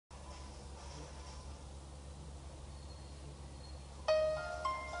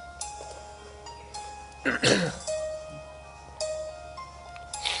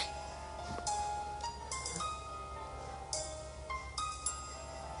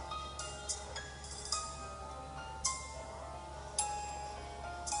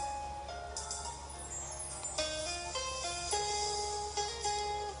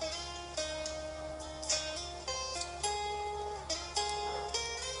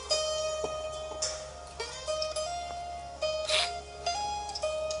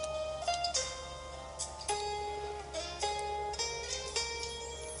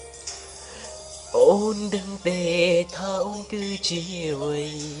អូនដឹងទេថាអូនគឺជាអ្វី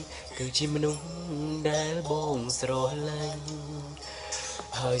គឺជាមនុស្សដែលបងស្រឡាញ់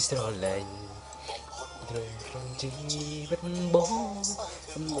ហើយស្រឡាញ់ត្រូវក្នុងជីវិតបង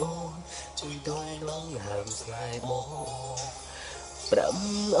អូនជួយដោយនងហើមស្នេហ៍បងប្រាំ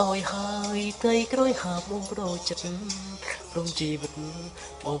ឲ្យហើយថ្ងៃក្រោយហាមអូនប្រចិត្តក្នុងជីវិត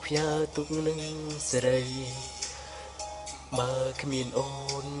បងផ្ញើទុកនឹងសេរីបើគ្មានអូ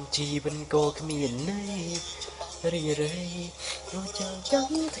នជីវិតក៏គ្មានន័យរីរៃរស់ចាំ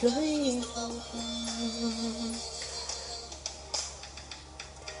ថ្ងៃ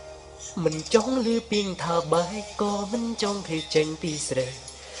មិនចង់លឺពីងថាបែកក៏មិនចង់ឃើញចេញពីស្រី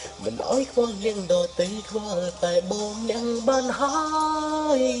មិនអោយខ្វល់នាងដទៃខ្វល់តែបងនាងបានហើ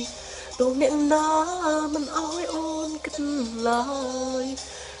យទូអ្នកណាមិនអោយអូនគិតឡើយ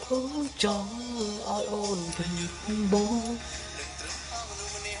អូនចង់អោយអូនព្រឺបង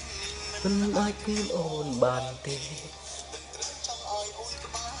មិនអាចព្រៀនអូនបានទេ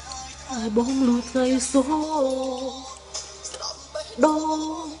ហើយបងលួចថ្ងៃសោដង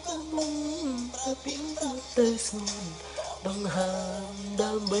បងតែពីទៅស្ងួនដងហើម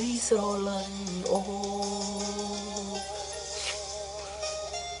ដើម្បីស្រឡាញ់អូ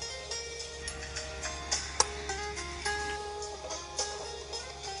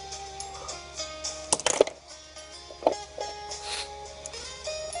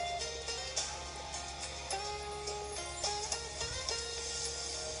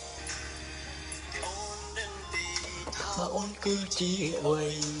អូនគឺជាអ្វី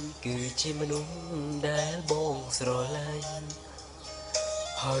គឺជាមនុស្សដែលបងស្រឡាញ់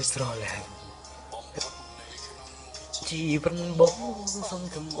ហើយស្រឡាញ់ជីវិតបងសង្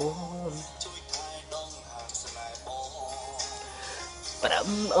ឃឹមអូនប្រាំ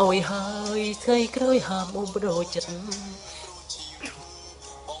អោយហើយថ្ងៃក្រោយហាមអូនបដូរចិត្ត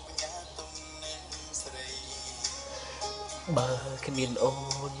បើគ្មានអូ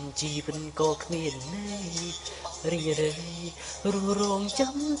នជីវិតក៏គ្មានន័យរីរៃរੂរង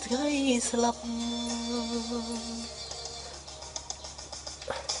ចាំថ្ងៃស្លាប់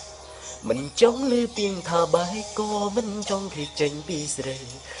មិនចង់លឺពីងថាបែកក៏មិនចង់ឃើញចេញពីស្រី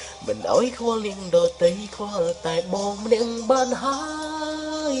មិនអោយខ្វល់នាងដទៃខ្វល់តែបងម្នាក់បានហើ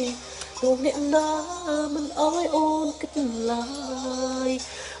យទូអ្នកណាមិនអោយអូនគិតឡើយ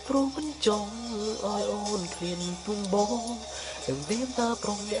ព្រោះមិនចង់អោយអូនឃ្លានពុំបងទាំងវាតាប្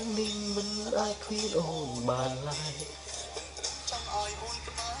រុសអ្នកនេះមិនអាចឃ្លានអូនបានឡើយ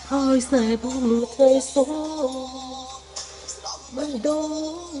ហើយស្នេហ៍បងលួចថ្ងៃសោមិនដង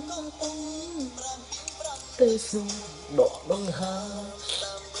ទៅសួរដកដងហើ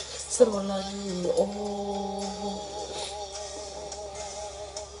ស្រឡាញ់អូ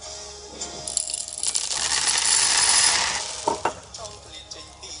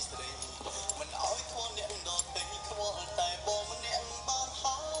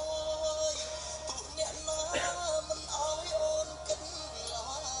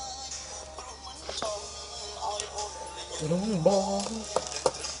ក្នុងបង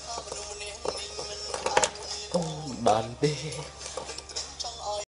អូនបានទេ